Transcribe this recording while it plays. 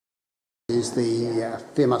is the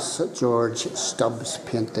famous George Stubbs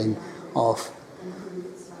painting of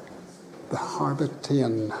the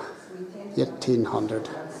Hambletonian 1800.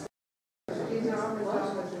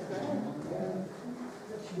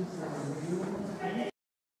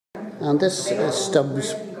 And this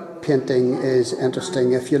Stubbs painting is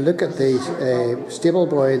interesting. If you look at the stable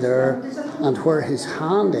boy there and where his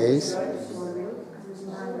hand is,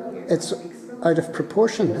 it's out of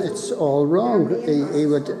proportion. It's all wrong. He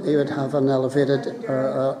would have an elevated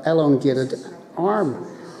or elongated arm,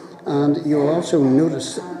 and you'll also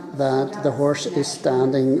notice that the horse is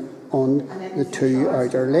standing on the two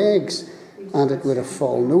outer legs, and it would have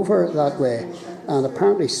fallen over that way. And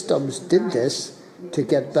apparently Stubbs did this to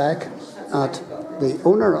get back at the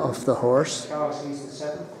owner of the horse,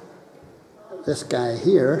 this guy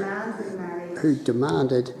here, who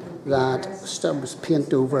demanded that Stubbs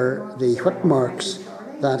paint over the whip marks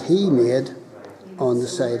that he made on the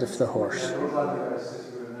side of the horse.